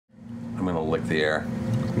lick the air.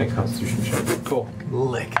 Make a Constitution check. Cool.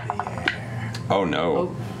 Lick the air. Oh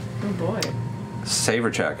no. Oh boy. Save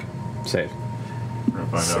or check? Save. We're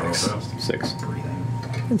gonna find out real fast. 6.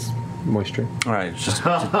 It's moisture. All right, just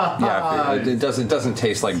yeah. It doesn't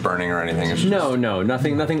taste like burning or anything. It's just, No,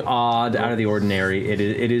 nothing odd, out of the ordinary.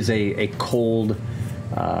 It is a cold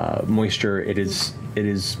moisture. It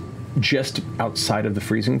is just outside of the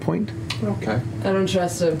freezing point. Okay. I don't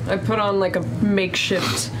trust him. I put on like a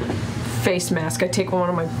makeshift face mask. I take one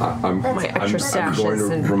of my extra sashes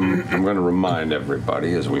I'm going to remind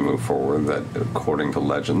everybody as we move forward that according to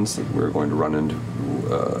legends that we're going to run into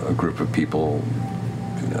a group of people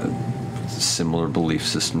in a similar belief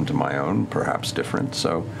system to my own, perhaps different.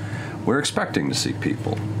 So we're expecting to see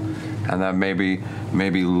people. And that maybe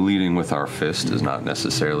leading with our fist is not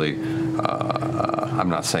necessarily, I'm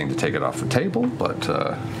not saying to take it off the table, but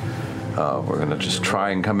we're going to just try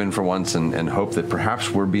and come in for once and hope that perhaps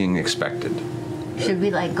we're being expected. Should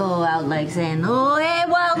we like go out like saying, "Oh, hey,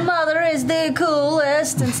 Wild Mother is the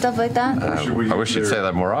coolest" and stuff like that? I wish you'd say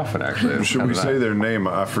that more often, actually. Should we say their name?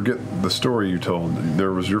 I forget the story you told.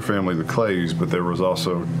 There was your family, the Clays, but there was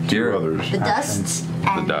also two others. The Dusts.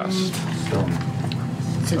 The Dust.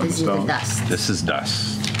 So this is the Dust. This is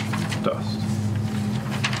Dust. Dust.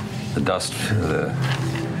 The Dust, the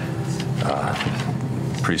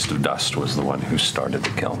Priest of Dust was the one who started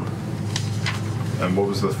the kiln. And what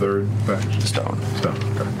was the third faction? Stone. Stone,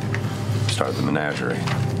 okay. Started the menagerie.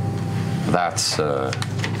 That's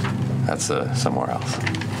somewhere else.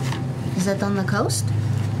 Is that on the coast?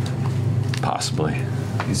 Possibly.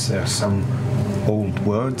 Is there some old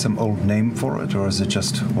word, some old name for it, or is it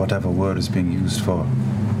just whatever word is being used for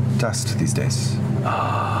dust these days?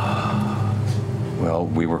 Well,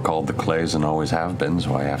 we were called the Clays and always have been,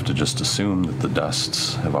 so I have to just assume that the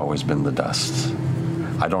Dusts have always been the Dusts.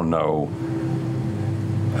 I don't know.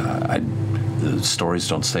 The stories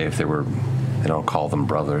don't say if they don't call them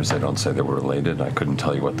brothers, they don't say they were related. I couldn't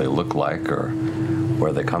tell you what they look like or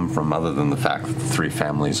where they come from, other than the fact that the three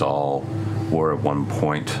families all were at one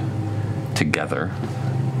point together,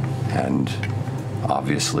 and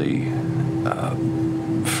obviously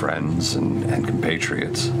friends and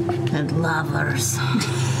compatriots. And lovers.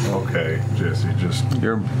 Okay, Jesse, just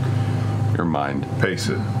your mind. Pace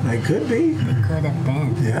it. It could be. It could have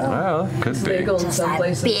been. Yeah. Well, it could be. legal in Just some a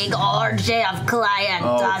places. big orgy of clay and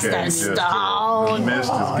dust and Jesse. stone. The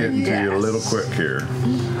mist is getting to you a little quick here.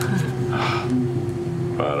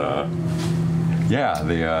 But yeah,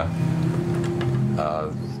 the